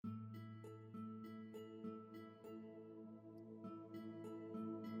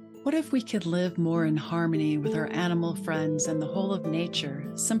What if we could live more in harmony with our animal friends and the whole of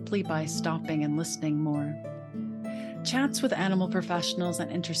nature simply by stopping and listening more? Chats with Animal Professionals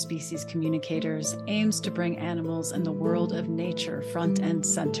and Interspecies Communicators aims to bring animals and the world of nature front and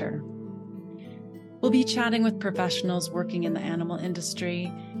center. We'll be chatting with professionals working in the animal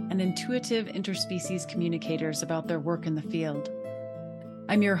industry and intuitive interspecies communicators about their work in the field.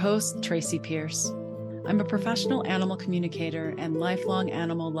 I'm your host, Tracy Pierce. I'm a professional animal communicator and lifelong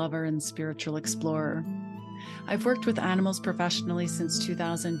animal lover and spiritual explorer. I've worked with animals professionally since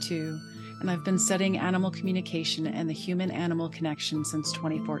 2002, and I've been studying animal communication and the human-animal connection since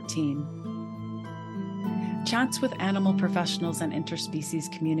 2014. Chats with Animal Professionals and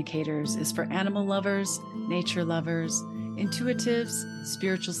Interspecies Communicators is for animal lovers, nature lovers, intuitives,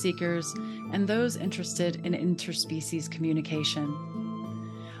 spiritual seekers, and those interested in interspecies communication.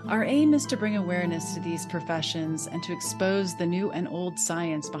 Our aim is to bring awareness to these professions and to expose the new and old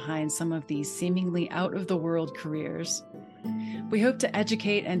science behind some of these seemingly out-of-the-world careers. We hope to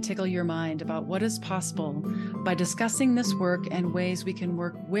educate and tickle your mind about what is possible by discussing this work and ways we can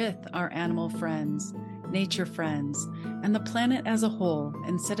work with our animal friends, nature friends, and the planet as a whole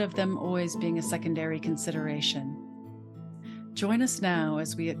instead of them always being a secondary consideration. Join us now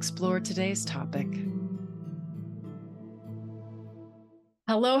as we explore today's topic.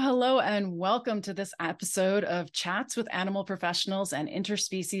 Hello, and welcome to this episode of Chats with Animal Professionals and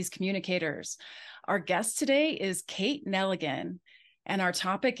Interspecies Communicators. Our guest today is Kate Neligan, and our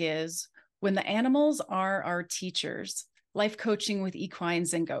topic is When the Animals Are Our Teachers, Life Coaching with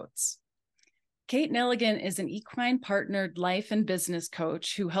Equines and Goats. Kate Neligan is an equine partnered life and business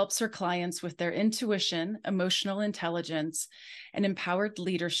coach who helps her clients with their intuition, emotional intelligence, and empowered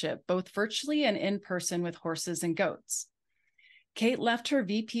leadership, both virtually and in person with horses and goats. Kate left her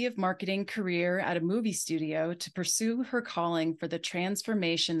VP of Marketing career at a movie studio to pursue her calling for the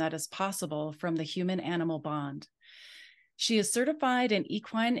transformation that is possible from the human-animal bond. She is certified in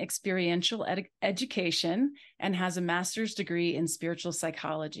equine experiential education and has a master's degree in spiritual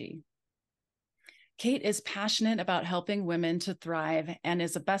psychology. Kate is passionate about helping women to thrive and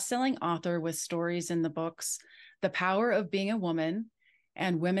is a best-selling author with stories in the books The Power of Being a Woman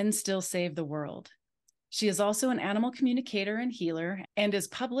and Women Still Save the World. She is also an animal communicator and healer and is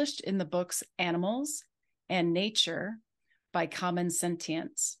published in the books Animals and Nature by Common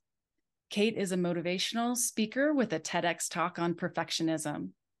Sentience. Kate is a motivational speaker with a TEDx talk on perfectionism.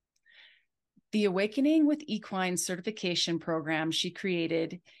 The Awakening with Equine certification program she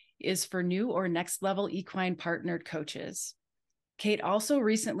created is for new or next level equine partnered coaches. Kate also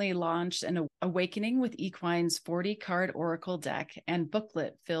recently launched an Awakening with Equines 40-card oracle deck and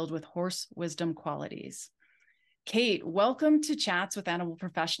booklet filled with horse wisdom qualities. Kate, welcome to Chats with Animal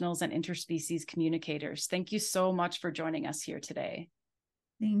Professionals and Interspecies Communicators. Thank you so much for joining us here today.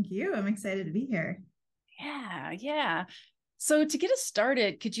 Thank you. I'm excited to be here. Yeah. So to get us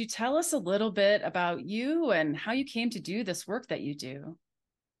started, could you tell us a little bit about you and how you came to do this work that you do?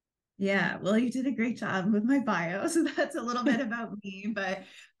 Yeah, well, you did a great job with my bio. So that's a little bit about me. But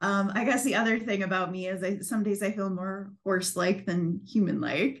I guess the other thing about me is some days I feel more horse-like than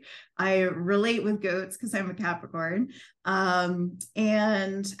human-like. I relate with goats because I'm a Capricorn.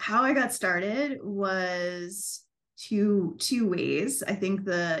 And how I got started was two ways. I think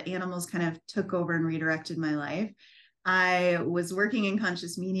the animals kind of took over and redirected my life. I was working in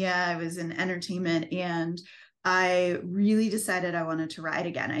conscious media. I was in entertainment, and I really decided I wanted to ride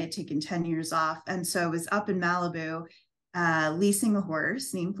again. I had taken 10 years off. And so I was up in Malibu, leasing a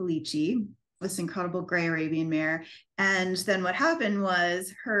horse named Felici, this incredible gray Arabian mare. And then what happened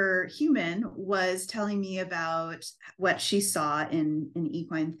was her human was telling me about what she saw in an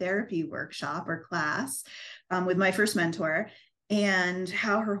equine therapy workshop or class with my first mentor, and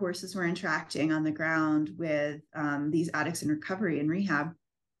how her horses were interacting on the ground with these addicts in recovery and rehab.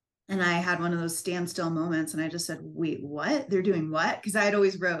 And I had one of those standstill moments, and I just said, wait, what? They're doing what? Because I had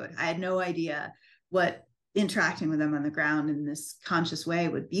always rode. I had no idea what interacting with them on the ground in this conscious way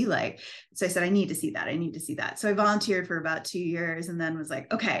would be like. So I said, I need to see that. I need to see that. So I volunteered for about 2 years and then was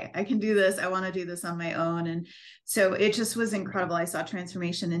like, okay, I can do this. I want to do this on my own. And so it just was incredible. I saw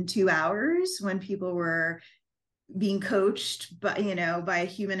transformation in 2 hours when people were being coached by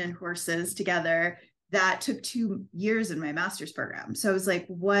human and horses together. That took 2 years in my master's program. So I was like,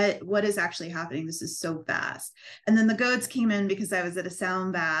 what is actually happening? This is so fast. And then the goats came in because I was at a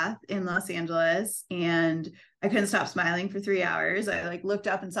sound bath in Los Angeles and I couldn't stop smiling for 3 hours. I looked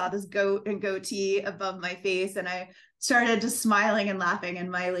up and saw this goat and goatee above my face. And I started just smiling and laughing, and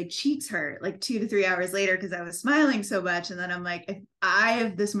my like cheeks hurt like 2 to 3 hours later because I was smiling so much. And then I'm like, if I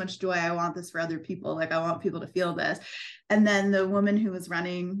have this much joy, I want this for other people. Like I want people to feel this. And then the woman who was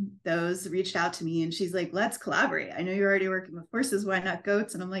running those reached out to me and she's like, let's collaborate. I know you're already working with horses. Why not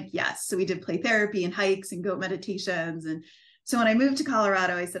goats? And I'm like, yes. So we did play therapy and hikes and goat meditations. And so when I moved to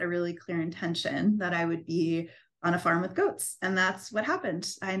Colorado, I set a really clear intention that I would be on a farm with goats. And that's what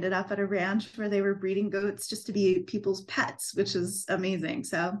happened. I ended up at a ranch where they were breeding goats just to be people's pets, which is amazing.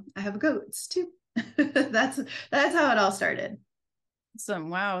 So I have goats too. that's how it all started. Awesome.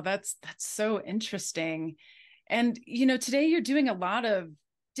 Wow, that's so interesting. And today you're doing a lot of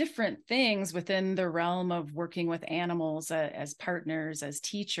different things within the realm of working with animals as partners, as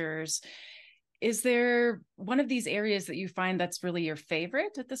teachers. Is there one of these areas that you find that's really your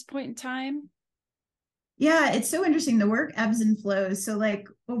favorite at this point in time? Yeah, it's so interesting. The work ebbs and flows. So like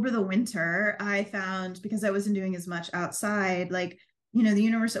over the winter, I found, because I wasn't doing as much outside, like, the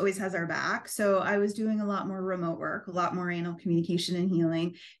universe always has our back. So I was doing a lot more remote work, a lot more animal communication and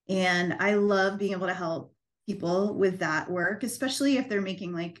healing. And I love being able to help people with that work, especially if they're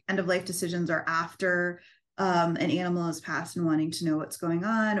making like end of life decisions or after an animal has passed and wanting to know what's going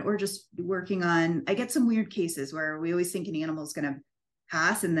on, or just working on, I get some weird cases where we always think an animal is going to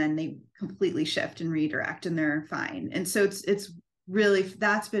pass and then they completely shift and redirect and they're fine. And so it's really,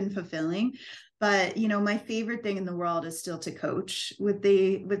 that's been fulfilling. But my favorite thing in the world is still to coach with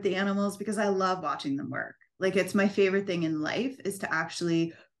the animals, because I love watching them work. Like it's my favorite thing in life is to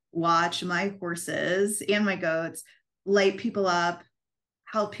actually watch my horses and my goats light people up,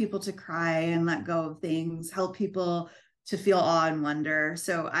 help people to cry and let go of things, help people to feel awe and wonder.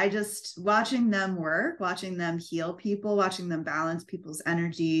 So I just watching them work, watching them heal people, watching them balance people's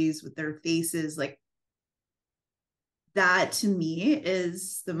energies with their faces, like that to me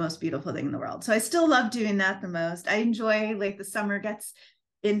is the most beautiful thing in the world. So I still love doing that the most. I enjoy like the summer gets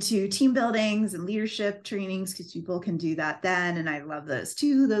into team buildings and leadership trainings because people can do that then. And I love those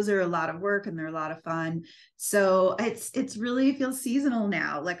too. Those are a lot of work and they're a lot of fun. So it's really feels seasonal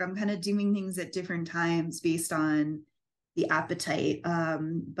now. Like I'm kind of doing things at different times based on the appetite.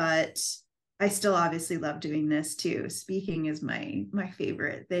 But I still obviously love doing this too. Speaking is my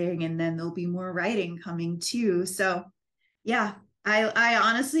favorite thing. And then there'll be more writing coming too. So yeah, I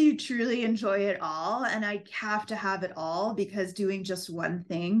honestly truly enjoy it all. And I have to have it all because doing just one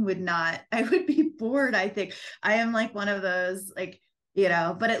thing I would be bored. I think I am like one of those, like,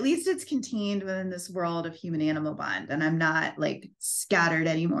 but at least it's contained within this world of human animal bond. And I'm not like scattered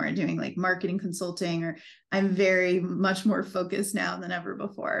anymore doing like marketing consulting, or I'm very much more focused now than ever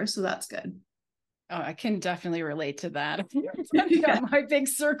before. So that's good. Oh, I can definitely relate to that. I've Yeah. got my big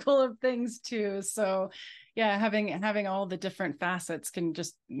circle of things too. So yeah, having all the different facets can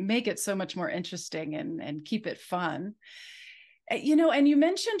just make it so much more interesting and keep it fun. And you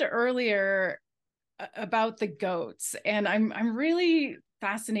mentioned earlier about the goats, and I'm really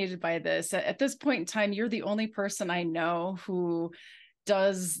fascinated by this. At this point in time, you're the only person I know who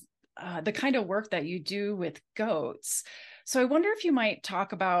does the kind of work that you do with goats. So I wonder if you might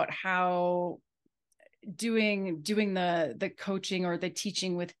talk about how doing the coaching or the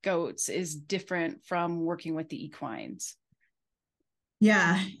teaching with goats is different from working with the equines.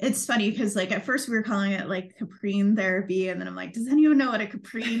 Yeah, it's funny because like at first we were calling it like caprine therapy, and then I'm like, does anyone know what a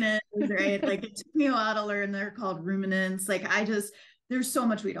caprine is? Right? Like it took me a while to learn they're called ruminants. Like there's so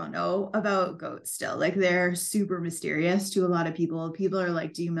much we don't know about goats still. Like they're super mysterious to a lot of people. People are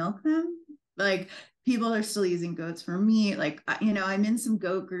like, do you milk them? Like people are still using goats for meat. Like I'm in some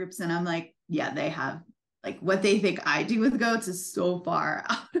goat groups and I'm like, yeah, they have like what they think I do with goats is so far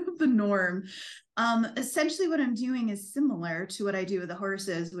out of the norm. Essentially what I'm doing is similar to what I do with the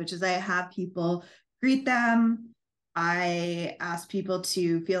horses, which is I have people greet them. I ask people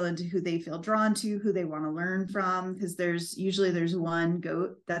to feel into who they feel drawn to, who they want to learn from, because there's one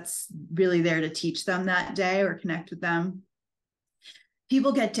goat that's really there to teach them that day or connect with them.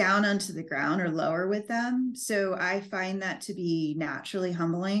 People get down onto the ground or lower with them. So I find that to be naturally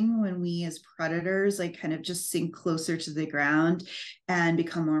humbling when we as predators like kind of just sink closer to the ground and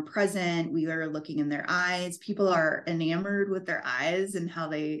become more present. We are looking in their eyes. People are enamored with their eyes and how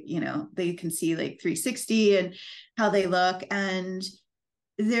they can see like 360 and how they look. And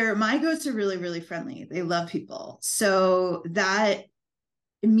my goats are really, really friendly. They love people. So that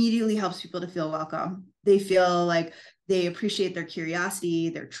immediately helps people to feel welcome. They feel like they appreciate their curiosity,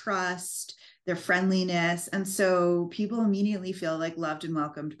 their trust, their friendliness. And so people immediately feel like loved and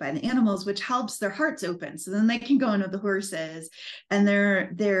welcomed by the animals, which helps their hearts open. So then they can go in with the horses and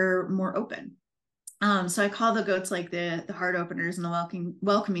they're more open. So I call the goats like the heart openers and the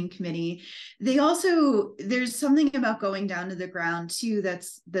welcoming committee. They also, there's something about going down to the ground too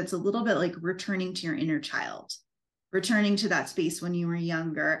that's a little bit like returning to your inner child, returning to that space when you were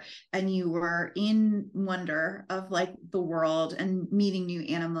younger and you were in wonder of like the world and meeting new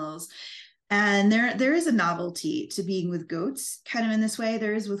animals. And there is a novelty to being with goats kind of in this way.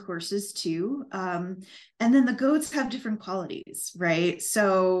 There is with horses too. And then the goats have different qualities, right?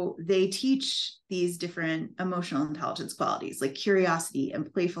 So they teach these different emotional intelligence qualities like curiosity and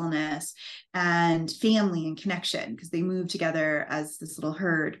playfulness and family and connection, because they move together as this little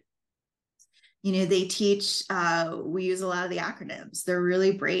herd. They teach, we use a lot of the acronyms. They're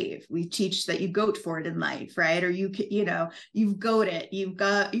really brave. We teach that you goat for it in life, right? Or you've goat it, you've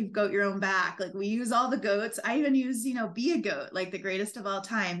got your own back. Like we use all the goats. I even use, be a goat, like the greatest of all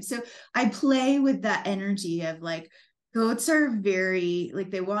time. So I play with that energy of like, goats are very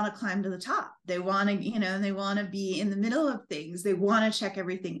like, they want to climb to the top. They want to, they want to be in the middle of things. They want to check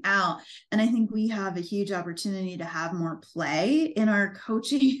everything out. And I think we have a huge opportunity to have more play in our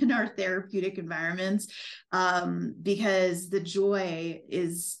coaching, in our therapeutic environments, because the joy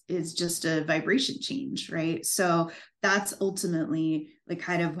is just a vibration change, right? So that's ultimately like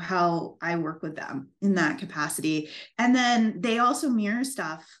kind of how I work with them in that capacity. And then they also mirror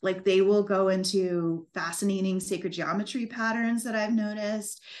stuff. Like they will go into fascinating sacred geometry patterns that I've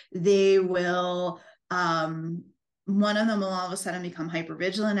noticed. They will, one of them will all of a sudden become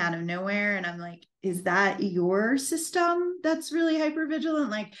hypervigilant out of nowhere. And I'm like, is that your system that's really hypervigilant?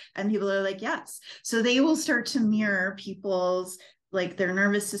 Like, and people are like, yes. So they will start to mirror people's like their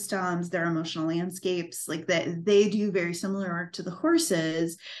nervous systems, their emotional landscapes, like that they do very similar work to the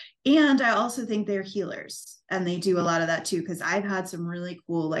horses. And I also think they're healers and they do a lot of that too. Cause I've had some really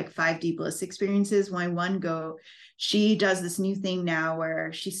cool, like 5D bliss experiences. My one goat, she does this new thing now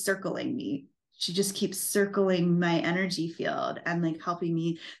where she's circling me. She just keeps circling my energy field and like helping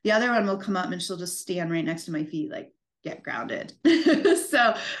me. The other one will come up and she'll just stand right next to my feet, like get grounded.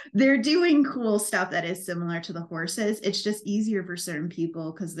 So they're doing cool stuff that is similar to the horses. It's just easier for certain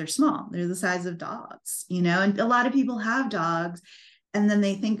people because they're small. They're the size of dogs, and a lot of people have dogs and then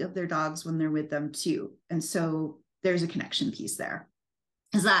they think of their dogs when they're with them too. And so there's a connection piece there.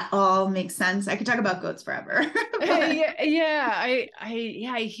 Does that all make sense? I could talk about goats forever. But... I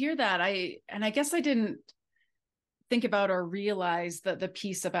hear that. I guess I didn't think about or realize that the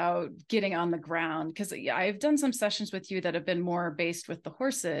piece about getting on the ground, because I've done some sessions with you that have been more based with the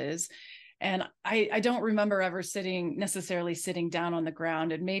horses, and I don't remember ever necessarily sitting down on the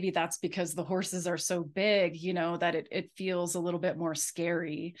ground. And maybe that's because the horses are so big, that it feels a little bit more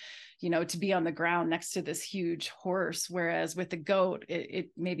scary, to be on the ground next to this huge horse. Whereas with the goat,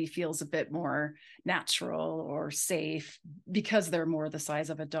 it maybe feels a bit more natural or safe because they're more the size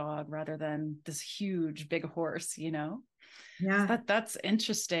of a dog rather than this huge big horse. Yeah. So that's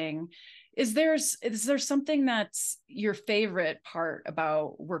interesting. Is there something that's your favorite part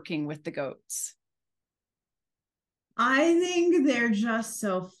about working with the goats? I think they're just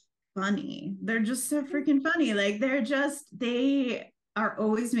so funny. They're just so freaking funny. Like they are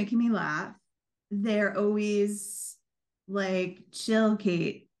always making me laugh. They're always like, chill,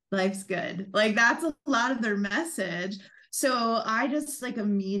 Kate, life's good. Like that's a lot of their message. So I just like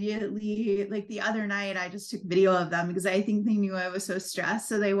immediately, like the other night, I just took video of them because I think they knew I was so stressed.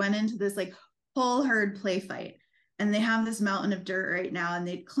 So they went into this like whole herd play fight. And they have this mountain of dirt right now and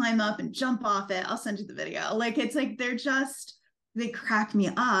they'd climb up and jump off it. I'll send you the video. Like it's like they crack me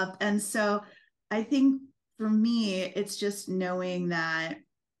up. And so I think for me, it's just knowing that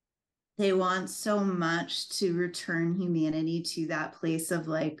they want so much to return humanity to that place of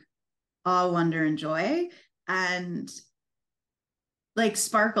like awe, wonder, and joy. And like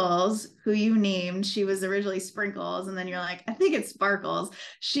Sparkles, who you named, she was originally Sprinkles, and then you're like, I think it's Sparkles.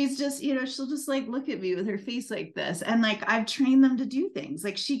 She's just, she'll just like look at me with her face like this. And like I've trained them to do things.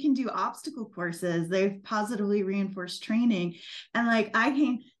 Like she can do obstacle courses. They've positively reinforced training. And like I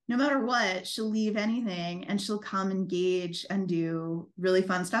can, no matter what, she'll leave anything and she'll come engage and do really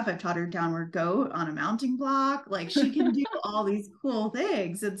fun stuff. I've taught her downward goat on a mounting block. Like she can do all these cool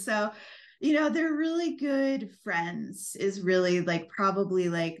things. And so they're really good friends is really like, probably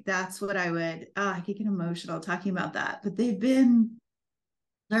like, that's what I could get emotional talking about that, but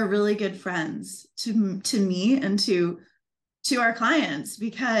they're really good friends to me and to our clients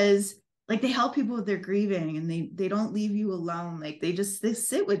because like they help people with their grieving and they don't leave you alone. Like they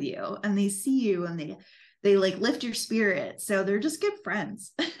sit with you and they see you and they like lift your spirit. So they're just good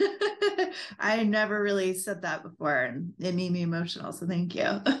friends. I never really said that before and it made me emotional. So thank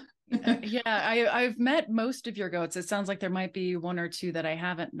you. Yeah, I've met most of your goats. It sounds like there might be one or two that I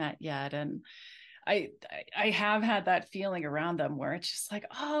haven't met yet. And I have had that feeling around them where it's just like,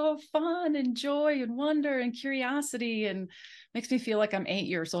 oh, fun and joy and wonder and curiosity, and makes me feel like I'm 8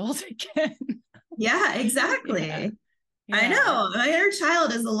 years old again. Yeah, exactly. Yeah. I Yeah. know. My inner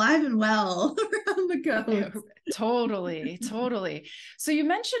child is alive and well around the goats. Totally, totally. So you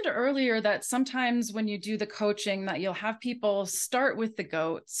mentioned earlier that sometimes when you do the coaching that you'll have people start with the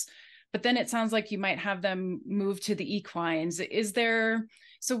goats, but then it sounds like you might have them move to the equines.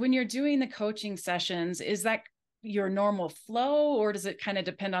 So when you're doing the coaching sessions, is that your normal flow, or does it kind of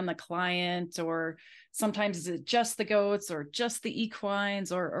depend on the client, or sometimes is it just the goats or just the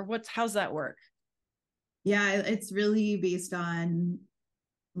equines, or how's that work? Yeah, it's really based on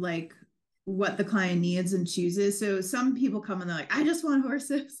like what the client needs and chooses. So some people come and they're like, I just want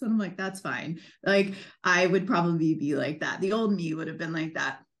horses. And I'm like, that's fine. Like I would probably be like that. The old me would have been like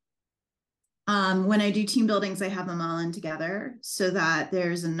that. When I do team buildings, I have them all in together so that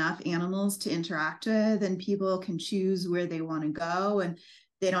there's enough animals to interact with and people can choose where they want to go. And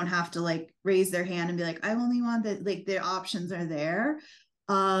they don't have to like raise their hand and be like, I only want that. Like their options are there.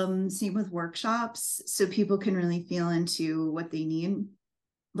 Same with workshops. So people can really feel into what they need.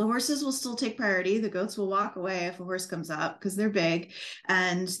 The horses will still take priority. The goats will walk away if a horse comes up because they're big.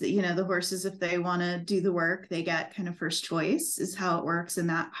 And, the horses, if they want to do the work, they get kind of first choice is how it works in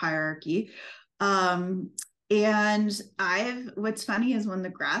that hierarchy. Um, and what's funny is when the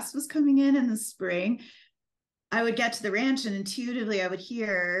grass was coming in the spring, I would get to the ranch and intuitively I would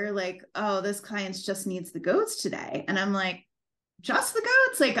hear like, oh, this client just needs the goats today. And I'm like, just the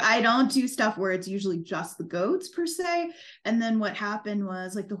goats. Like I don't do stuff where it's usually just the goats per se. And then what happened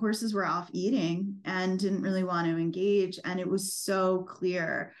was like the horses were off eating and didn't really want to engage. And it was so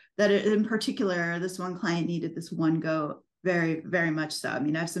clear that in particular, this one client needed this one goat very, very much so. I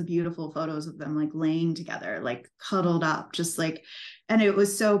mean, I have some beautiful photos of them like laying together, like cuddled up, just like, and it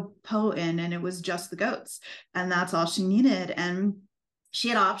was so potent and it was just the goats. And that's all she needed. And she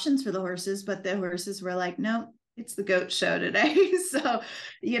had options for the horses, but the horses were like, no, it's the goat show today. So,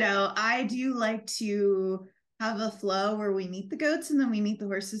 I do like to have a flow where we meet the goats and then we meet the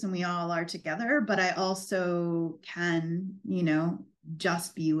horses and we all are together. But I also can,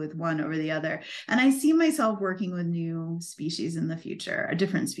 just be with one over the other. And I see myself working with new species in the future, a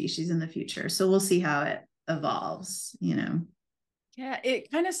different species in the future. So we'll see how it evolves. Yeah, it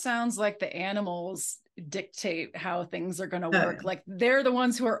kind of sounds like the animals dictate how things are going to work. Like they're the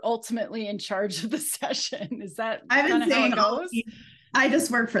ones who are ultimately in charge of the session. Is that kind of how it goes? I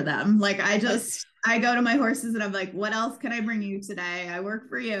just work for them. Like I go to my horses and I'm like, what else can I bring you today? I work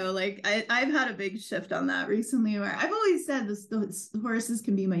for you. Like I've had a big shift on that recently where I've always said the horses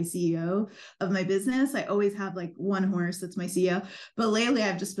can be my CEO of my business. I always have like one horse that's my CEO. But lately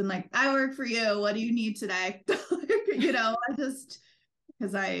I've just been like, I work for you. What do you need today?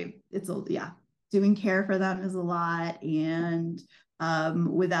 Doing care for them is a lot. And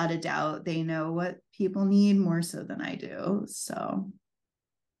without a doubt, they know what people need more so than I do. So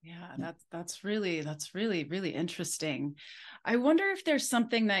yeah, that's really really interesting. I wonder if there's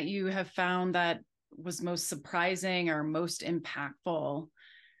something that you have found that was most surprising or most impactful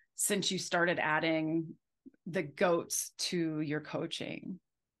since you started adding the goats to your coaching.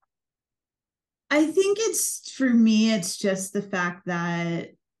 I think for me, it's just the fact that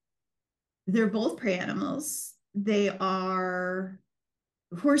they're both prey animals.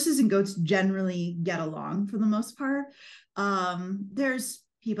 Horses and goats generally get along for the most part. There's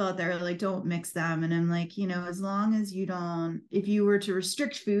people out there like, don't mix them. And I'm like, as long as if you were to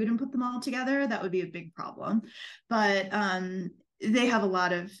restrict food and put them all together, that would be a big problem. But they have a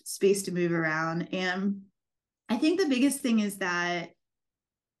lot of space to move around. And I think the biggest thing is that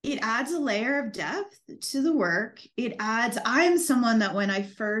it adds a layer of depth to the work. I'm someone that when I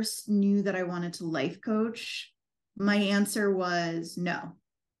first knew that I wanted to life coach, my answer was no,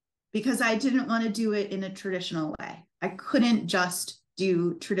 because I didn't want to do it in a traditional way. I couldn't just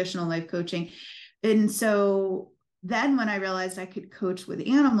do traditional life coaching. And so then when I realized I could coach with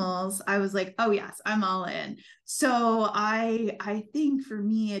animals, I was like, oh yes, I'm all in. So I think for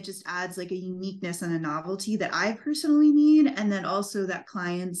me, it just adds like a uniqueness and a novelty that I personally need. And then also that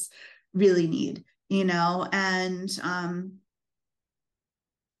clients really need, and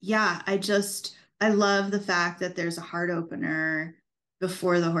I love the fact that there's a heart opener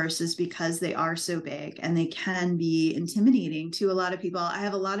before the horses because they are so big and they can be intimidating to a lot of people. I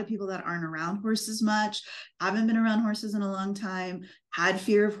have a lot of people that aren't around horses much, haven't been around horses in a long time, had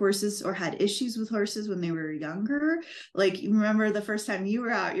fear of horses or had issues with horses when they were younger. Like, you remember the first time you were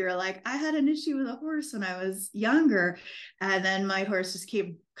out, you were like, I had an issue with a horse when I was younger. And then my horse just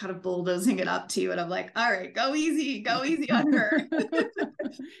kept kind of bulldozing it up to you. And I'm like, all right, go easy on her.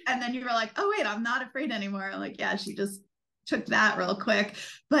 And then you were like, oh, wait, I'm not afraid anymore. I'm like, yeah, she just took that real quick.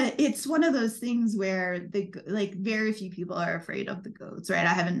 But it's one of those things where very few people are afraid of the goats, right?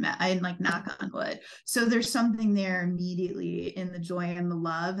 I like knock on wood. So there's something there immediately in the joy and the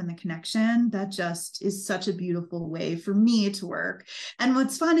love and the connection that just is such a beautiful way for me to work. And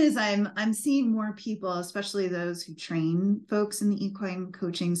what's fun is I'm seeing more people, especially those who train folks in the equine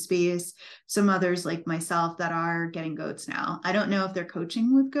coaching space, some others like myself that are getting goats now. I don't know if they're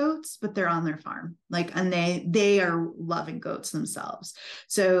coaching with goats, but they're on their farm, and they are loving goats themselves.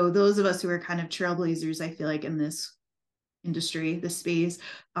 So those of us who are kind of trailblazers, I feel like in this industry, this space,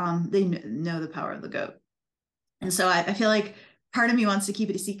 they know the power of the goat. And so I feel like part of me wants to keep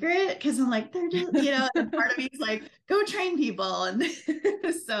it a secret because I'm like, they're just, and part of me is like, go train people. And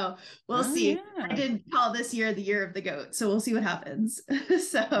so we'll see. Yeah. I did call this year the year of the goat. So we'll see what happens.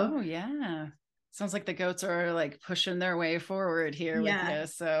 Yeah. Sounds like the goats are like pushing their way forward here with you.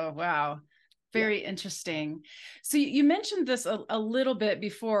 So, wow. Very interesting. So you mentioned this a little bit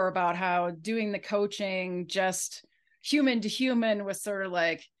before about how doing the coaching just human to human was sort of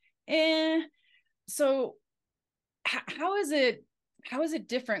like, So how is it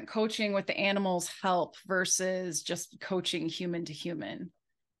different coaching with the animals help versus just coaching human to human?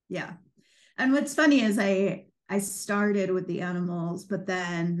 Yeah. And what's funny is I started with the animals, but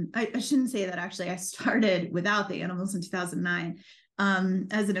then I shouldn't say that actually. I started without the animals in 2009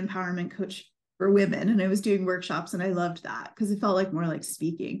 as an empowerment coach for women. And I was doing workshops and I loved that because it felt like more like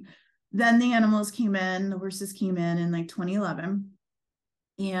speaking. Then the animals came in, the horses came in like 2011.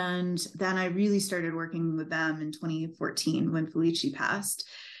 And then I really started working with them in 2014 when Felici passed.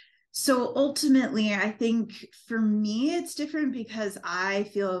 So ultimately, I think for me, it's different because I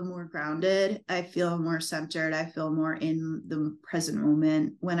feel more grounded. I feel more centered. I feel more in the present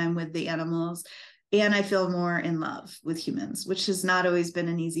moment when I'm with the animals. And I feel more in love with humans, which has not always been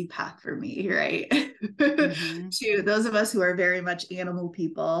an easy path for me, right? Mm-hmm. To those of us who are very much animal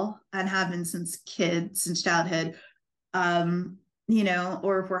people and have been since childhood,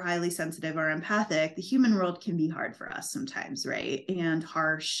 or if we're highly sensitive or empathic, the human world can be hard for us sometimes, right? And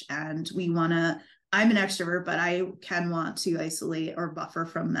harsh. And I'm an extrovert, but I can want to isolate or buffer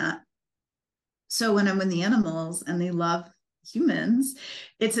from that. So when I'm with the animals and they love humans,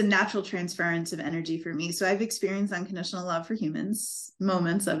 it's a natural transference of energy for me. So I've experienced unconditional love for humans,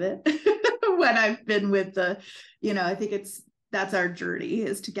 moments of it when I've been with I think that's our journey,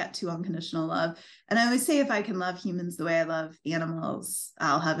 is to get to unconditional love. And I always say, if I can love humans the way I love animals,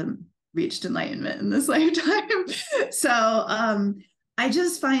 I'll have reached enlightenment in this lifetime. So I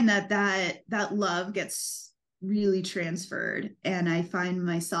just find that love gets really transferred, and I find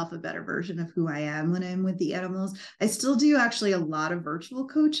myself a better version of who I am when I'm with the animals. I still do actually a lot of virtual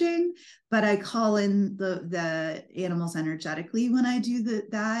coaching, but I call in the animals energetically when I do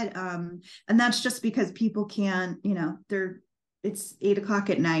that. And that's just because people can't, it's 8:00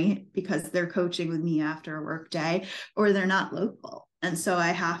 at night because they're coaching with me after a work day, or they're not local. And so I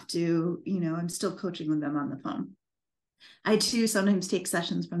have to, I'm still coaching with them on the phone. I too sometimes take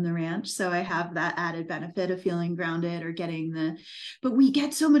sessions from the ranch. So I have that added benefit of feeling grounded or but we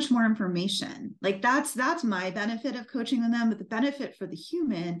get so much more information. Like that's my benefit of coaching with them. But the benefit for the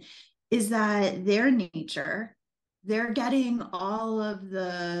human is that their nature, they're getting all of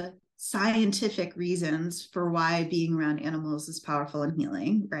the scientific reasons for why being around animals is powerful and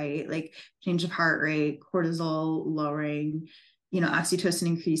healing, right? Like change of heart rate, cortisol lowering, oxytocin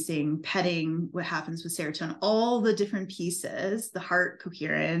increasing, petting, what happens with serotonin, all the different pieces, the heart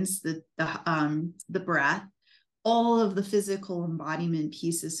coherence, the breath, all of the physical embodiment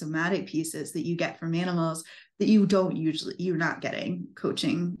pieces, somatic pieces that you get from animals that you're not getting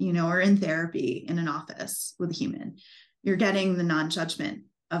coaching, or in therapy in an office with a human. You're getting the non-judgment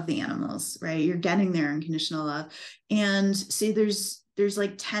of the animals, right? You're getting their unconditional love. And see, there's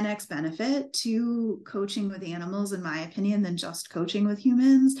like 10x benefit to coaching with animals, in my opinion, than just coaching with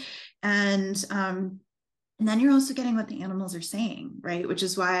humans. And then you're also getting what the animals are saying, right? Which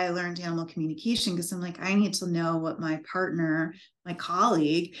is why I learned animal communication, because I'm like, I need to know what my partner, my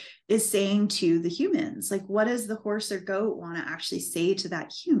colleague is saying to the humans. Like, what does the horse or goat want to actually say to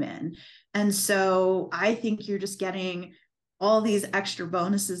that human? And so I think you're just getting all these extra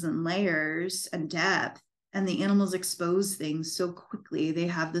bonuses and layers and depth, and the animals expose things so quickly. They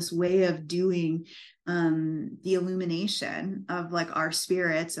have this way of doing the illumination of like our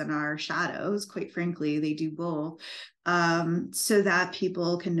spirits and our shadows. Quite frankly, they do both, so that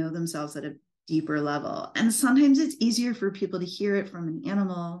people can know themselves at a deeper level. And sometimes it's easier for people to hear it from an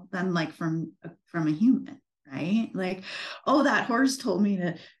animal than like from a human, right? Like, oh, that horse told me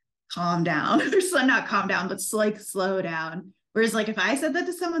to calm down, or not calm down, but like slow down. Whereas like if I said that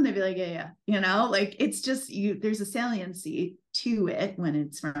to someone, they'd be like, yeah, like it's just there's a saliency to it when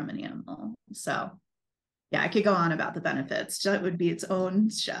it's from an animal. So yeah, I could go on about the benefits. That would be its own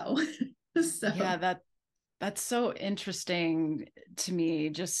show. So Yeah, that's so interesting to me.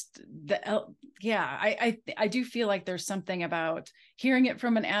 Just yeah, I do feel like there's something about hearing it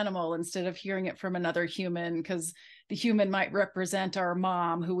from an animal instead of hearing it from another human, because the human might represent our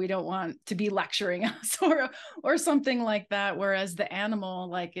mom who we don't want to be lecturing us, or something like that. Whereas the animal,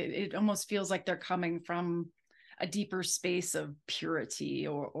 like it almost feels like they're coming from a deeper space of purity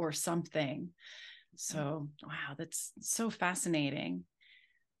or something. So wow, that's so fascinating.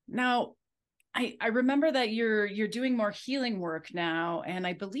 Now, I remember that you're doing more healing work now, and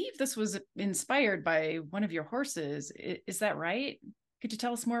I believe this was inspired by one of your horses. Is that right? Could you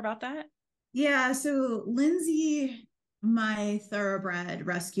tell us more about that? yeah, so Lindsay, my thoroughbred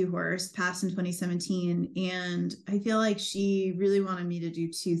rescue horse, passed in 2017, and I feel like she really wanted me to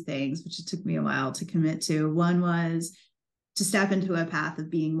do two things, which it took me a while to commit to. One was to step into a path of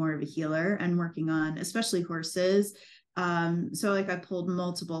being more of a healer and working on especially horses. So like I pulled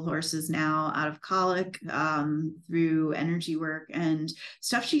multiple horses now out of colic, through energy work and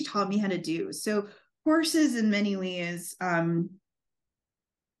stuff she taught me how to do. So horses in many ways,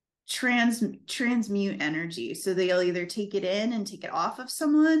 transmute energy. So they'll either take it in and take it off of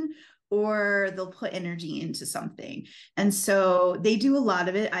someone, or they'll put energy into something. And so they do a lot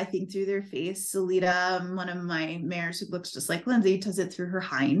of it, I think, through their face. Salita, one of my mares who looks just like Lindsay, does it through her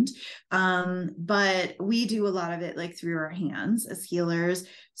hind. But we do a lot of it like through our hands as healers.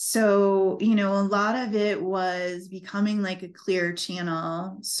 So, a lot of it was becoming like a clear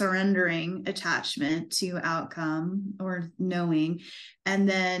channel, surrendering attachment to outcome or knowing, and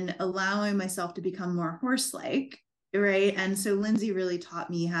then allowing myself to become more horse-like. Right. And so Lindsay really taught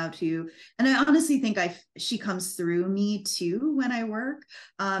me how to, and I honestly think she comes through me too when I work,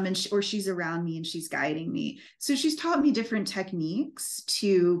 or she's around me and she's guiding me. So she's taught me different techniques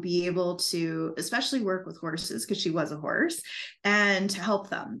to be able to, especially work with horses, because she was a horse, and to help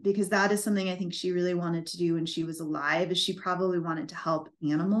them, because that is something I think she really wanted to do when she was alive, is she probably wanted to help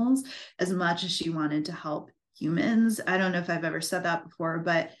animals as much as she wanted to help humans. I don't know if I've ever said that before,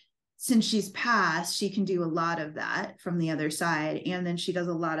 but since she's passed, she can do a lot of that from the other side. And then she does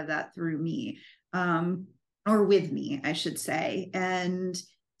a lot of that through me, or with me, I should say. And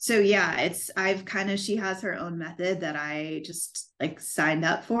so, yeah, she has her own method that I just like signed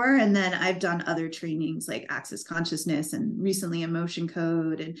up for. And then I've done other trainings like access consciousness and recently emotion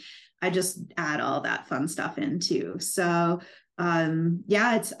code. And I just add all that fun stuff in too. So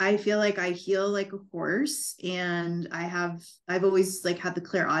yeah, I feel like I heal like a horse, and I've always like had the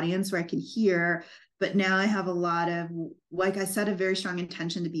clear audience where I can hear, but now I have a lot of, like I set a very strong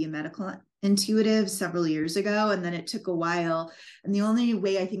intention to be a medical intuitive several years ago, and then it took a while, and the only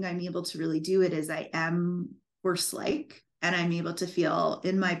way I think I'm able to really do it is I am horse-like, and I'm able to feel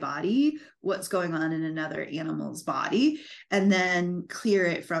in my body what's going on in another animal's body, and then clear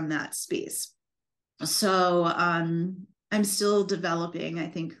it from that space. So I'm still developing, I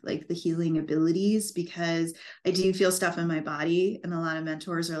think, like the healing abilities, because I do feel stuff in my body. And a lot of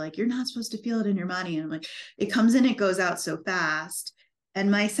mentors are like, you're not supposed to feel it in your body. And I'm like, it comes in, it goes out so fast. And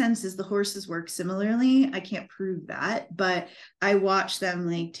my sense is the horses work similarly. I can't prove that, but I watch them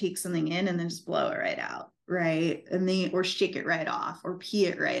like take something in and then just blow it right out. Right. Or shake it right off or pee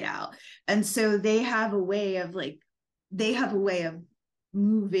it right out. And so they have a way of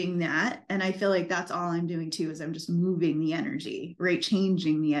moving that, and I feel like that's all I'm doing too, is I'm just moving the energy, right,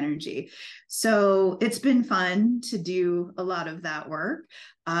 changing the energy. So it's been fun to do a lot of that work,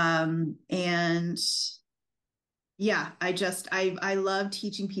 and yeah, I love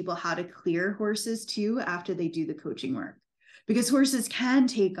teaching people how to clear horses too after they do the coaching work, because horses can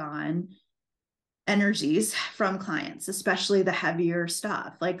take on energies from clients, especially the heavier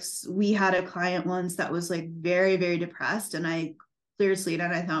stuff. Like we had a client once that was like very, very depressed, and I cleared sleep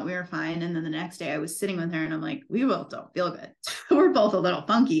and I thought we were fine. And then the next day I was sitting with her and I'm like, we both don't feel good. We're both a little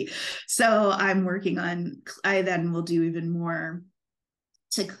funky. So I then will do even more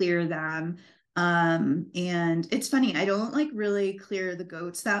to clear them. And it's funny, I don't like really clear the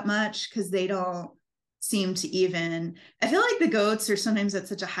goats that much, because they don't seem to even, I feel like the goats are sometimes at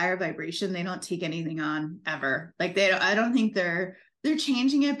such a higher vibration, they don't take anything on ever. Like I don't think they're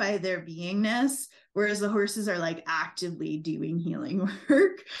changing it by their beingness, whereas the horses are like actively doing healing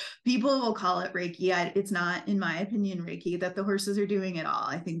work. People will call it Reiki. It's not, in my opinion, Reiki that the horses are doing at all.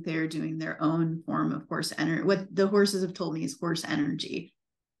 I think they're doing their own form of horse energy. What the horses have told me is horse energy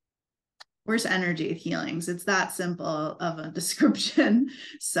healings. It's that simple of a description.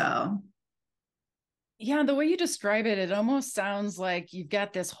 So Yeah, the way you describe it, it almost sounds like you've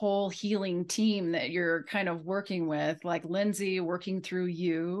got this whole healing team that you're kind of working with, like Lindsay working through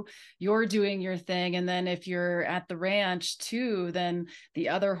you, you're doing your thing. And then if you're at the ranch too, then the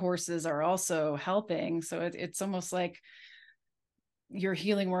other horses are also helping. So it's almost like your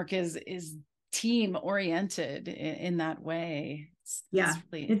healing work is team oriented in that way. Yeah, It's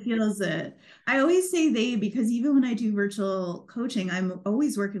really, it feels it. I always say they because even when I do virtual coaching, I'm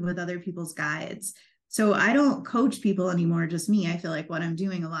always working with other people's guides. So I don't coach people anymore, just me. I feel like what I'm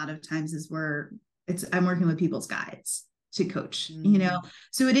doing a lot of times is I'm working with people's guides to coach, you know.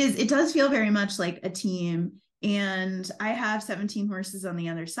 So it does feel very much like a team. And I have 17 horses on the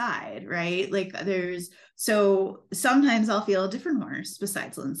other side, right? Like so sometimes I'll feel a different horse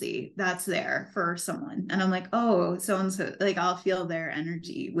besides Lindsay that's there for someone. And I'm like, oh, so and so, like I'll feel their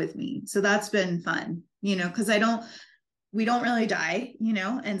energy with me. So that's been fun, you know, because we don't really die, you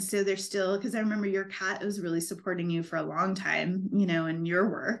know, and so they're still, because I remember your cat was really supporting you for a long time, you know, in your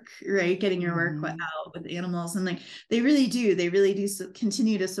work, right? Getting your work out with animals. And like, they really do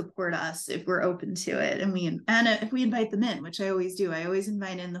continue to support us if we're open to it. And if we invite them in, which I always do, I always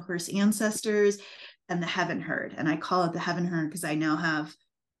invite in the horse ancestors and the heaven herd. And I call it the heaven herd because I now have,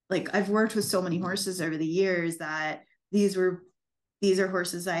 like, I've worked with so many horses over the years that these are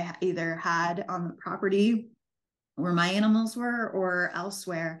horses I either had on the property where my animals were or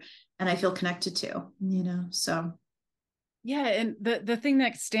elsewhere, and I feel connected to, you know. So yeah, and the thing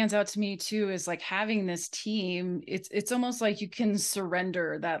that stands out to me too is like having this team, it's almost like you can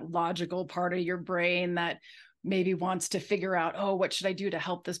surrender that logical part of your brain that maybe wants to figure out, oh, what should I do to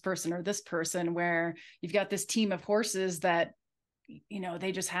help this person or this person, where you've got this team of horses that, you know,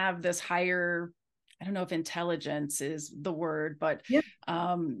 they just have this higher, I don't know if intelligence is the word, but yeah,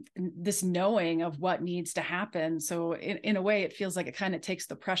 this knowing of what needs to happen. So in a way, it feels like it kind of takes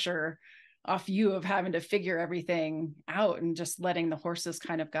the pressure off you of having to figure everything out and just letting the horses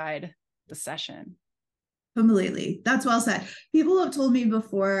kind of guide the session. completely. That's well said. People have told me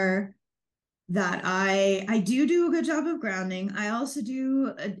before that I do a good job of grounding. I also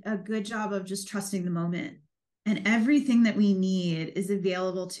do a good job of just trusting the moment. And everything that we need is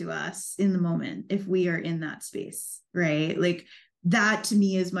available to us in the moment if we are in that space, right? Like that to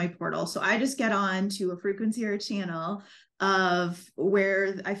me is my portal. So I just get on to a frequency or a channel of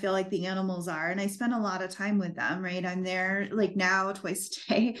where I feel like the animals are. And I spend a lot of time with them, right? I'm there like now twice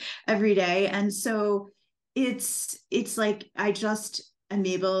a day, every day. And so it's like I'm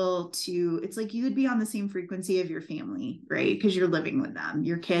able to, it's like you would be on the same frequency of your family, right? Because you're living with them,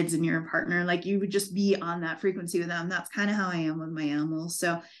 your kids and your partner, like you would just be on that frequency with them. That's kind of how I am with my animals.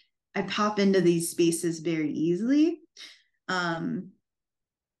 So I pop into these spaces very easily.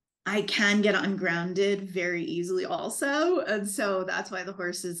 I can get ungrounded very easily also. And so that's why the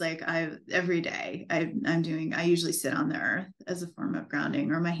horse is like, every day I usually sit on the earth as a form of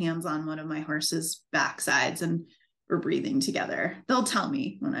grounding, or my hands on one of my horse's backsides and we're breathing together. They'll tell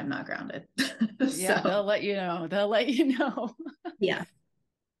me when I'm not grounded. Yeah, So they'll let you know. They'll let you know. yeah.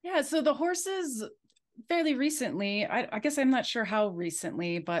 Yeah, so the horses fairly recently, I guess I'm not sure how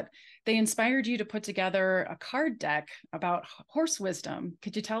recently, but they inspired you to put together a card deck about horse wisdom.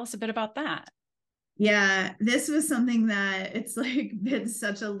 Could you tell us a bit about that? Yeah, this was something that it's like been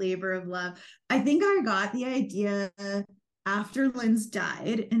such a labor of love. I think I got the idea after Lynn's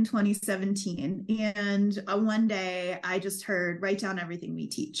died in 2017. And one day I just heard, write down everything we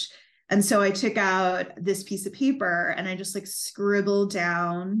teach. And so I took out this piece of paper and I just like scribbled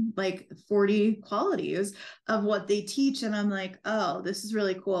down like 40 qualities of what they teach. And I'm like, oh, this is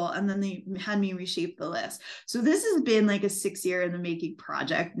really cool. And then they had me reshape the list. So this has been like a 6 year in the making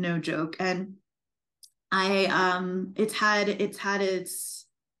project, no joke. And it's had its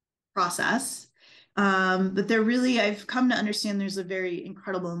process. But I've come to understand there's a very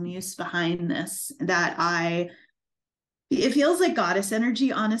incredible muse behind this it feels like goddess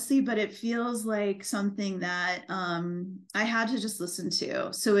energy, honestly, but it feels like something that I had to just listen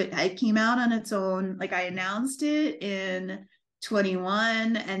to. So it came out on its own. Like I announced it in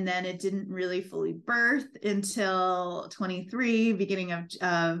 21, and then it didn't really fully birth until 23, beginning of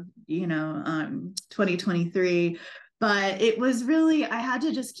 2023. But it was really, I had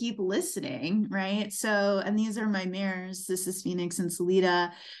to just keep listening, right? So, and these are my mares. This is Phoenix and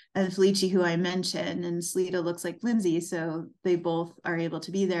Salida and Felici, who I mentioned, and Salida looks like Lindsay, so they both are able to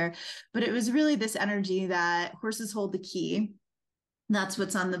be there. But it was really this energy that horses hold the key. That's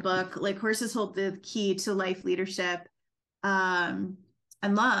what's on the book. Like horses hold the key to life, leadership, and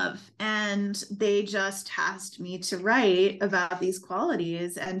love. And they just asked me to write about these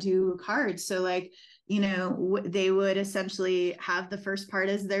qualities and do cards. So like, they would essentially have the first part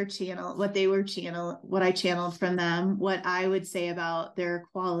as their channel, what I channeled from them, what I would say about their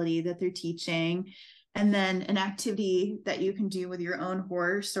quality that they're teaching, and then an activity that you can do with your own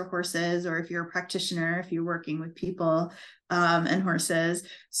horse or horses, or if you're a practitioner, if you're working with people and horses.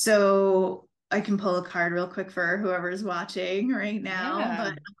 So I can pull a card real quick for whoever's watching right now,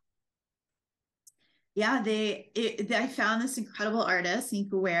 but yeah, I found this incredible artist,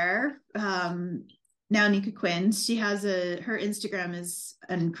 Nika Ware, now Nika Quinn. She has her Instagram is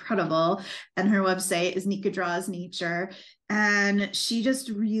incredible, and her website is Nika Draws Nature. And she just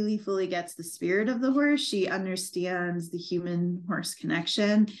really fully gets the spirit of the horse. She understands the human horse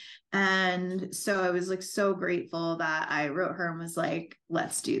connection. And so I was like so grateful that I wrote her and was like,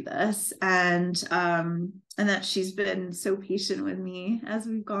 let's do this. And that she's been so patient with me as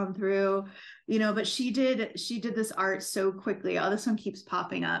we've gone through, but she did this art so quickly. Oh, this one keeps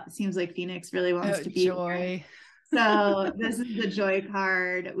popping up. It seems like Phoenix really wants to be Joy. So this is the joy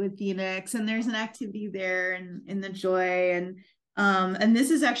card with Phoenix, and there's an activity there in the joy, and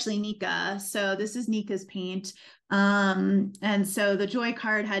this is actually Nika. So this is Nika's paint. And so the joy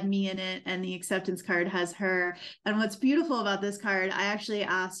card had me in it, and the acceptance card has her. And what's beautiful about this card, I actually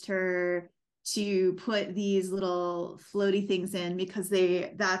asked her to put these little floaty things in because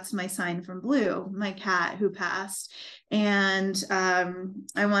that's my sign from Blue, my cat who passed. And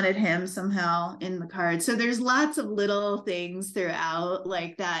I wanted him somehow in the card. So there's lots of little things throughout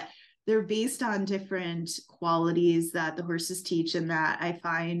like that. They're based on different qualities that the horses teach, and that I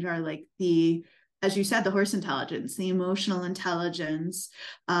find are like as you said, the horse intelligence, the emotional intelligence.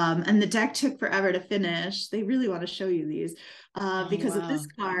 And the deck took forever to finish. They really want to show you these because of this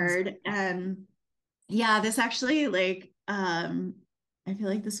card. And yeah, this actually I feel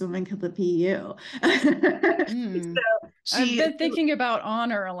like this woman could be you. I've been thinking about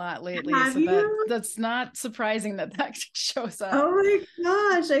honor a lot lately. That's not surprising that shows up. Oh my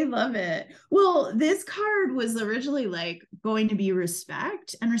gosh, I love it. Well, this card was originally like going to be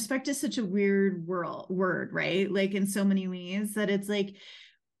respect, and respect is such a weird word, right? Like in so many ways that it's like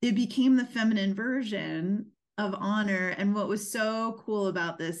it became the feminine version of honor. And what was so cool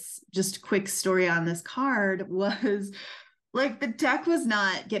about this, just quick story on this card, was like the deck was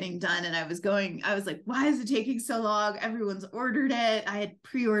not getting done, and I was like, why is it taking so long? Everyone's ordered it. I had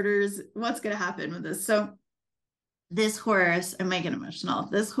pre-orders. What's going to happen with this? So this horse, I might get emotional.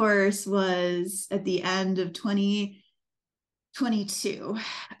 This horse was at the end of 2022.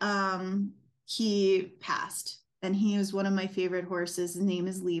 He passed, and he was one of my favorite horses. His name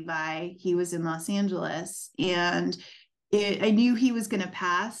is Levi. He was in Los Angeles, and I knew he was going to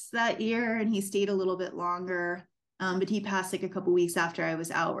pass that year, and he stayed a little bit longer. But he passed like a couple weeks after I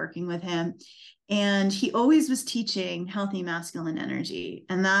was out working with him. And he always was teaching healthy masculine energy.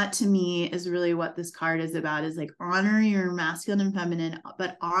 And that to me is really what this card is about, is like honor your masculine and feminine,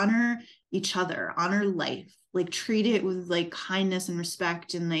 but honor each other, honor life, like treat it with like kindness and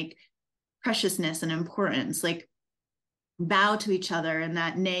respect and like preciousness and importance, like bow to each other, and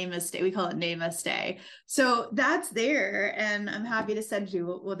that namaste, we call it namaste. So that's there, and I'm happy to send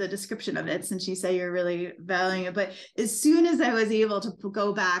you with a description of it since you say you're really valuing it. But as soon as I was able to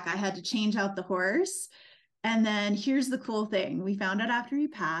go back, I had to change out the horse. And then here's the cool thing. We found out after he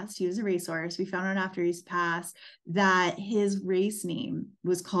passed, he was a racehorse. We found out after he's passed that his race name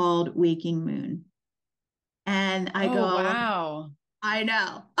was called Waking Moon. And I go, wow. I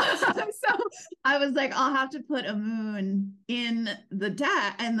know. So I was like, I'll have to put a moon in the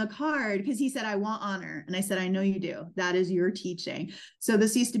deck and the card, because he said, I want honor. And I said, I know you do. That is your teaching. So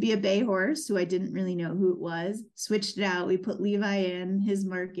this used to be a bay horse who I didn't really know who it was. Switched it out. We put Levi in, his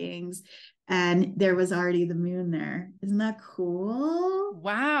markings, and there was already the moon there. Isn't that cool?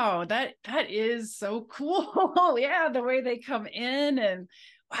 Wow, that is so cool. Yeah, the way they come in, and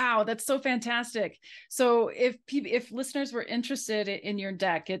wow, that's so fantastic. So if listeners were interested in your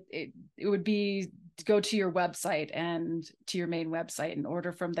deck, it would be to go to your website and to your main website and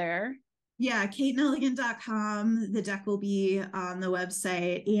order from there. Yeah, kateneligan.com. The deck will be on the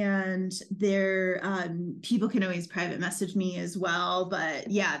website, and there people can always private message me as well. But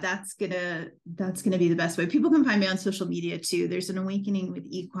yeah, that's gonna be the best way. People can find me on social media too. There's an Awakening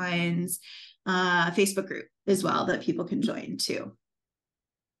with Equines Facebook group as well that people can join too.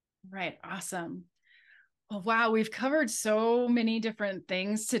 Right. Awesome. Well, wow, we've covered so many different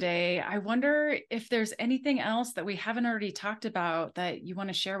things today. I wonder if there's anything else that we haven't already talked about that you want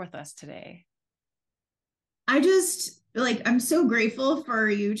to share with us today. I'm so grateful for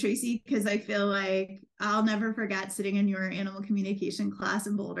you, Tracy, because I feel like I'll never forget sitting in your animal communication class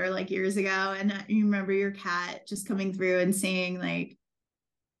in Boulder like years ago. And you remember your cat just coming through and saying like,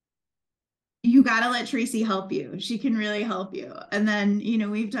 you got to let Tracy help you. She can really help you. And then,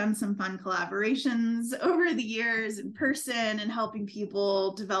 we've done some fun collaborations over the years in person and helping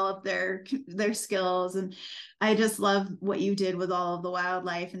people develop their skills. And I just love what you did with all of the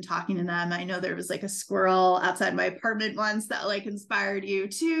wildlife and talking to them. I know there was like a squirrel outside my apartment once that like inspired you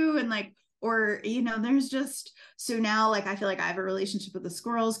too. And like, or, there's just, so now like, I feel like I have a relationship with the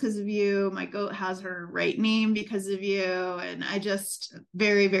squirrels because of you. My goat has her right name because of you. And I just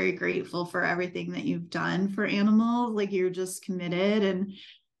very, very grateful for everything that you've done for animals. Like you're just committed. And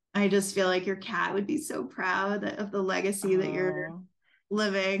I just feel like your cat would be so proud of the legacy that you're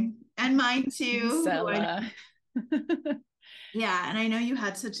living, and mine too. Zella. Yeah. And I know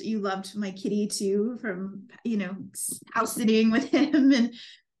you loved my kitty too, from, house sitting with him.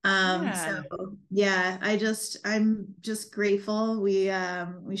 And so yeah, I'm just grateful. We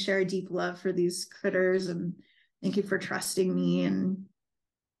share a deep love for these critters, and thank you for trusting me and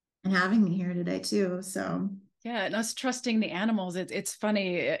having me here today too. So yeah, and us trusting the animals. It's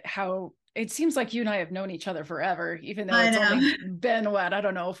funny how it seems like you and I have known each other forever, even though it's only been what, I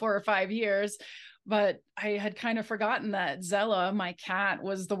don't know, 4 or 5 years. But I had kind of forgotten that Zella, my cat,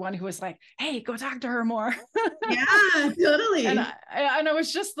 was the one who was like, hey, go talk to her more. Yeah, totally. And I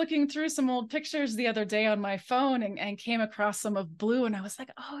was just looking through some old pictures the other day on my phone and came across some of Blue. And I was like,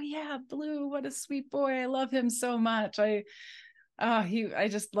 oh yeah, Blue, what a sweet boy. I love him so much. I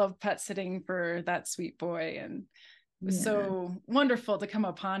just love pet sitting for that sweet boy. And it was so wonderful to come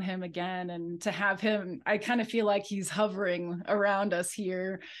upon him again and to have him. I kind of feel like he's hovering around us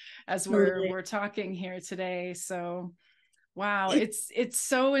here as we're talking here today. So wow, it's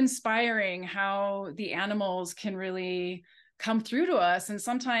so inspiring how the animals can really come through to us, and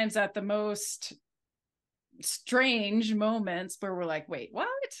sometimes at the most strange moments where we're like, wait, what?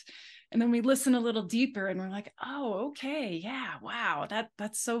 And then we listen a little deeper and we're like, oh, okay, yeah, wow,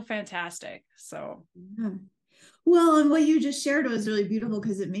 that's so fantastic. So well, and what you just shared was really beautiful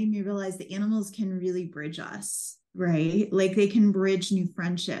because it made me realize the animals can really bridge us, right? Like they can bridge new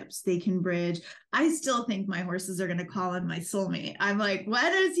friendships. They can bridge. I still think my horses are going to call in my soulmate. I'm like,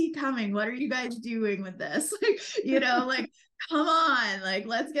 when is he coming? What are you guys doing with this? Like, like, come on, like,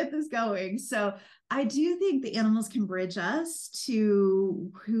 let's get this going. So I do think the animals can bridge us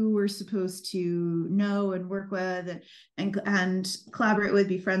to who we're supposed to know and work with and collaborate with,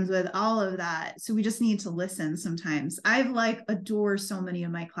 be friends with, all of that. So we just need to listen sometimes. I've like adore so many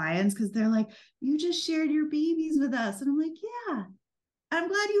of my clients because they're like, you just shared your babies with us. And I'm like, yeah, I'm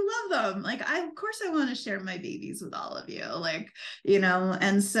glad you love them. Like, of course I want to share my babies with all of you, like,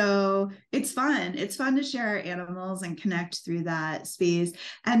 and so it's fun. It's fun to share our animals and connect through that space.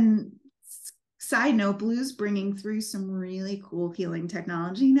 And side note, Blue's bringing through some really cool healing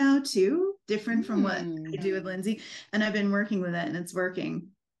technology now too, different from what I do with Lindsay. And I've been working with it and it's working.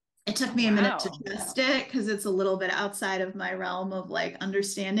 It took me a minute to test it because it's a little bit outside of my realm of like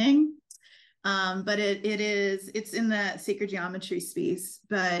understanding. But it's in the sacred geometry space,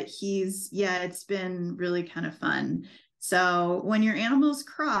 but it's been really kind of fun. So when your animals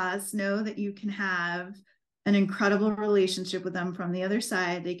cross, know that you can have an incredible relationship with them from the other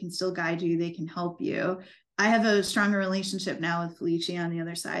side. They can still guide you. They can help you. I have a stronger relationship now with Felicia on the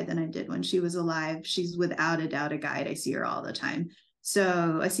other side than I did when she was alive. She's without a doubt a guide. I see her all the time.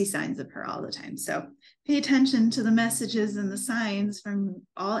 So I see signs of her all the time. So pay attention to the messages and the signs from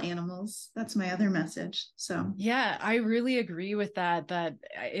all animals. That's my other message. So yeah, I really agree with that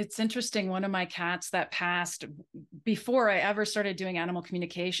it's interesting. One of my cats that passed before I ever started doing animal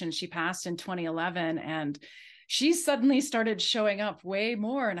communication, she passed in 2011, and she suddenly started showing up way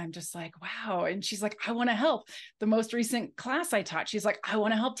more. And I'm just like, wow. And she's like, I want to help. The most recent class I taught, she's like, I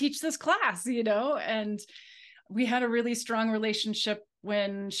want to help teach this class, and we had a really strong relationship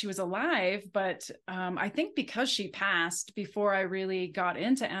when she was alive, but I think because she passed before I really got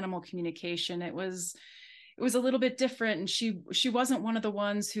into animal communication, it was a little bit different. And she wasn't one of the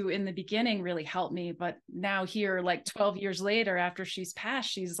ones who in the beginning really helped me, but now here, like 12 years later, after she's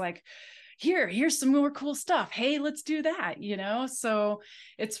passed, she's like, here's some more cool stuff. Hey, let's do that, So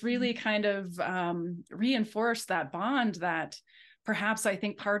it's really kind of reinforced that bond that perhaps I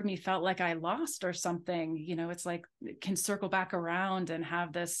think part of me felt like I lost or something. It's like it can circle back around and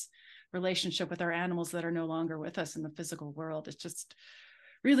have this relationship with our animals that are no longer with us in the physical world. It's just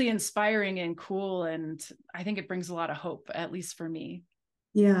really inspiring and cool. And I think it brings a lot of hope, at least for me.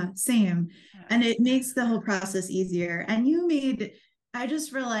 Yeah, same. And it makes the whole process easier. And I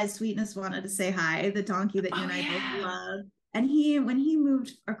just realized Sweetness wanted to say hi, the donkey that you and I both love. And when he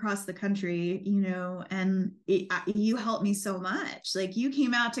moved across the country, and you helped me so much. Like you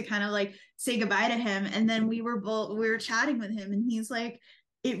came out to kind of like say goodbye to him. And then we were chatting with him and he's like,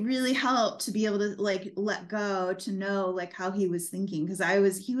 it really helped to be able to like let go, to know like how he was thinking.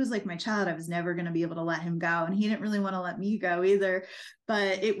 Cause he was like my child. I was never going to be able to let him go. And he didn't really want to let me go either.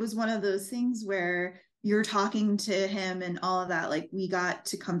 But it was one of those things where you're talking to him and all of that. Like we got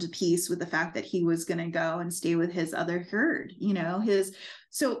to come to peace with the fact that he was going to go and stay with his other herd,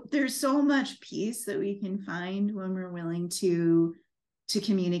 so there's so much peace that we can find when we're willing to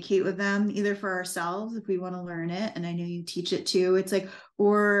communicate with them, either for ourselves if we want to learn it, and I know you teach it too, it's like,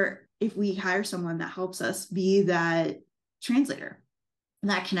 or if we hire someone that helps us be that translator,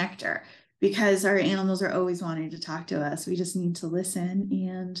 that connector, because our animals are always wanting to talk to us. We just need to listen.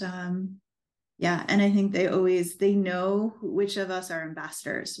 And yeah, and I think they know which of us are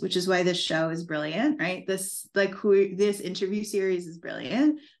ambassadors, which is why this show is brilliant, right? This interview series is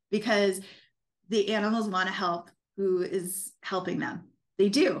brilliant because the animals want to help who is helping them. They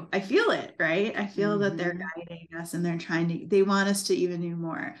do. I feel it, right? I feel that they're guiding us and they want us to even do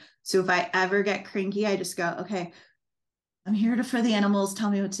more. So if I ever get cranky, I just go, okay, I'm here for the animals. Tell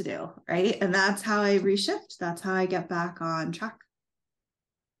me what to do, right? And that's how I reshift. That's how I get back on track.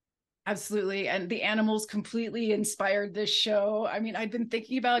 Absolutely. And the animals completely inspired this show. I mean, I'd been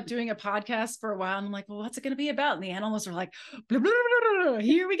thinking about doing a podcast for a while and I'm like, well, what's it going to be about? And the animals are like, blah, blah, blah, blah,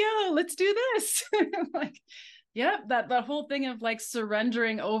 here we go. Let's do this. Like, yeah, that whole thing of like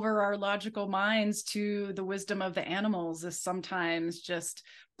surrendering over our logical minds to the wisdom of the animals is sometimes just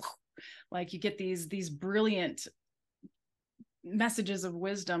like you get these brilliant messages of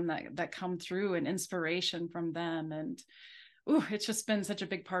wisdom that come through and inspiration from them. And it's just been such a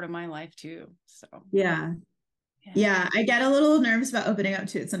big part of my life too. So yeah, I get a little nervous about opening up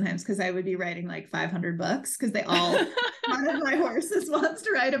to it sometimes because I would be writing like 500 books because they all one of my horses wants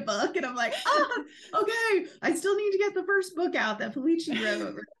to write a book and I'm like, okay, I still need to get the first book out that Felici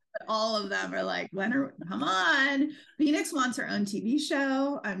wrote. But all of them are like, come on. Phoenix wants her own TV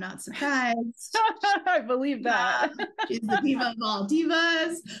show. I'm not surprised. I believe that. She's the diva of all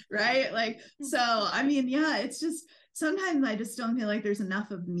divas, right? Like, so I mean, yeah, it's just sometimes I just don't feel like there's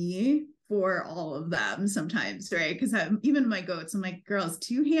enough of me for all of them sometimes, right? Because even my goats, I'm like, girls,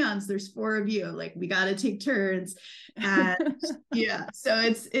 2 hands, there's 4 of you, like we got to take turns. And yeah, so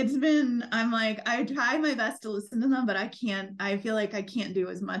it's been, I'm like, I try my best to listen to them, but I feel like I can't do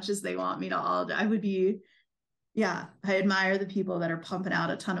as much as they want me to all. I admire the people that are pumping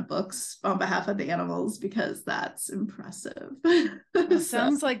out a ton of books on behalf of the animals because that's impressive. Well,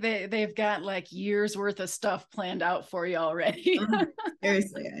 sounds like they've got like years worth of stuff planned out for you already.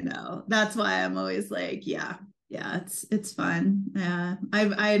 Seriously, I know. That's why I'm always like, yeah, it's fun. Yeah,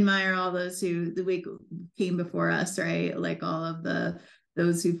 I admire all those who the week came before us, right? Like all of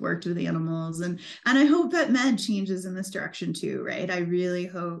those who've worked with animals, and I hope vet med changes in this direction too, right? I really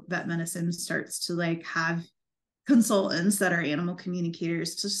hope vet medicine starts to like have consultants that are animal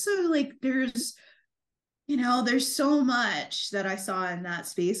communicators, just so like there's so much that I saw in that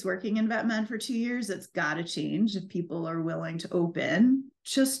space working in vet med for 2 years that's got to change if people are willing to open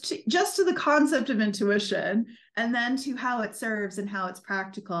just to the concept of intuition, and then to how it serves and how it's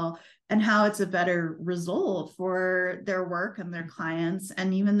practical and how it's a better result for their work and their clients,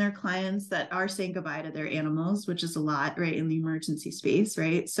 and even their clients that are saying goodbye to their animals, which is a lot, right, in the emergency space,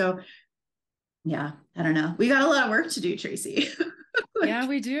 right? So yeah, I don't know. We got a lot of work to do, Tracy. Yeah,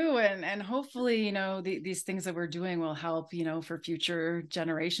 we do. And hopefully, these things that we're doing will help, for future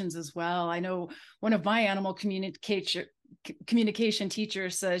generations as well. I know one of my animal communication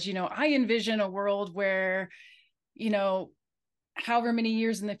teachers says, I envision a world where, however many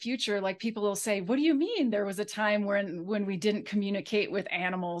years in the future, like people will say, what do you mean there was a time when we didn't communicate with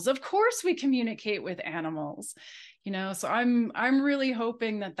animals? Of course we communicate with animals. So I'm really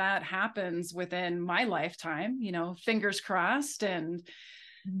hoping that happens within my lifetime, fingers crossed. And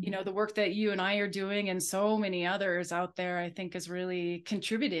the work that you and I are doing and so many others out there, I think is really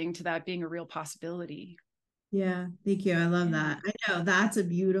contributing to that being a real possibility. Yeah, thank you. I love that. I know that's a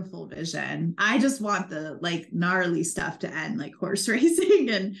beautiful vision. I just want the like gnarly stuff to end, like horse racing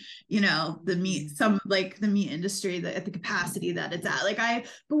and the meat industry that at the capacity that it's at.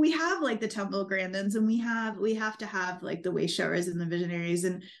 But we have like the Temple Grandins, and we have to have like the way showers and the visionaries.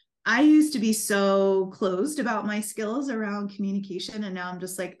 And I used to be so closed about my skills around communication, and now I'm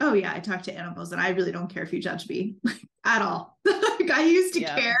just like, oh yeah, I talk to animals, and I really don't care if you judge me at all. Like I used to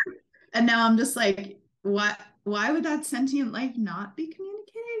care, and now I'm just like, why would that sentient life not be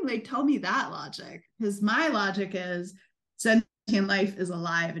communicating? Like, tell me that logic, because my logic is sentient life is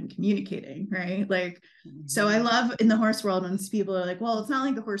alive and communicating, right? Like, so I love in the horse world when people are like, well, it's not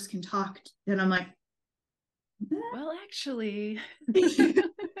like the horse can talk, and I'm like, well, actually,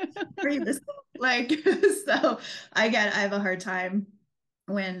 like, so I have a hard time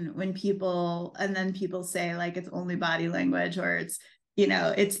when people, and then people say like it's only body language, or it's,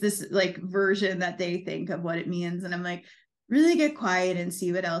 it's this like version that they think of what it means. And I'm like, really get quiet and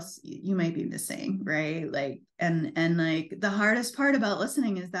see what else you might be missing, right? Like, and like the hardest part about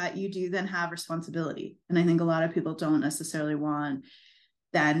listening is that you do then have responsibility. And I think a lot of people don't necessarily want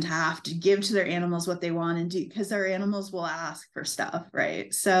then to have to give to their animals what they want and do, because their animals will ask for stuff,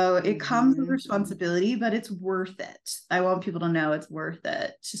 right? So it comes with responsibility, but it's worth it. I want people to know it's worth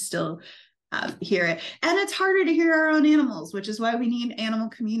it to still hear it. And it's harder to hear our own animals, which is why we need animal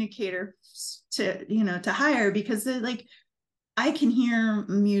communicators to hire, because like I can hear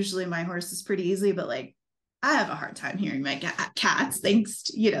usually my horses pretty easily, but like I have a hard time hearing my cats.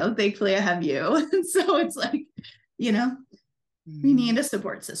 Thankfully I have you. So it's like, we need a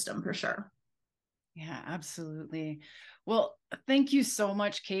support system for sure. Yeah, absolutely. Well, thank you so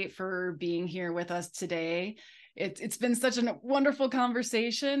much, Kate, for being here with us today. It's been such a wonderful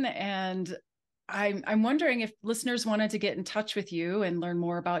conversation, and I'm wondering if listeners wanted to get in touch with you and learn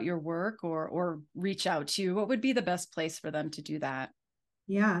more about your work or reach out to you, what would be the best place for them to do that?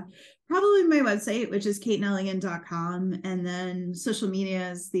 Yeah, probably my website, which is kateneligan.com. And then social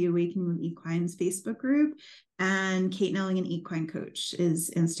media is the Awakening with Equines Facebook group. And Kate Neligan Equine Coach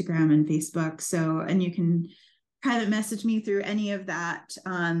is Instagram and Facebook. So, and you can private message me through any of that.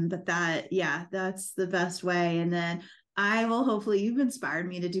 But that's the best way. And then I will, hopefully you've inspired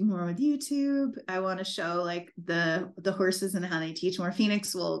me to do more with YouTube. I want to show like the horses and how they teach more.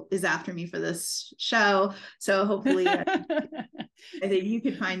 Phoenix is after me for this show. So hopefully I think you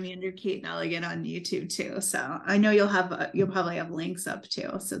could find me under Kate Neligan on YouTube too. So I know you'll probably have links up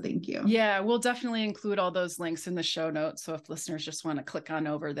too. So thank you. Yeah, we'll definitely include all those links in the show notes. So if listeners just want to click on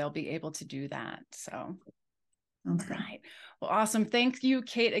over, they'll be able to do that. So, all right. Well, awesome. Thank you,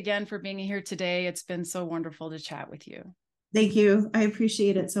 Kate, again for being here today. It's been so wonderful to chat with you. Thank you. I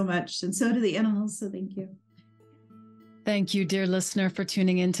appreciate it so much. And so do the animals. So thank you. Thank you, dear listener, for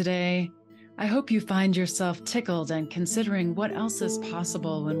tuning in today. I hope you find yourself tickled and considering what else is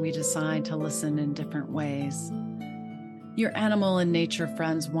possible when we decide to listen in different ways. Your animal and nature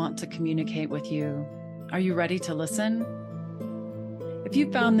friends want to communicate with you. Are you ready to listen? If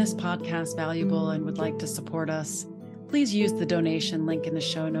you found this podcast valuable and would like to support us, please use the donation link in the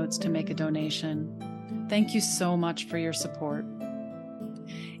show notes to make a donation. Thank you so much for your support.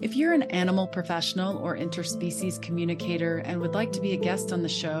 If you're an animal professional or interspecies communicator and would like to be a guest on the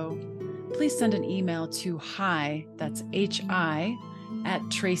show, please send an email to hi, that's hi, at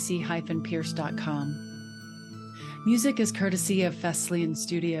tracy-pierce.com. Music is courtesy of Fesliyan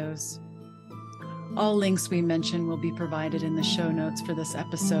Studios. All links we mention will be provided in the show notes for this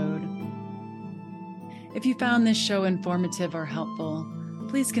episode. If you found this show informative or helpful,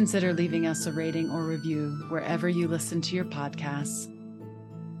 please consider leaving us a rating or review wherever you listen to your podcasts.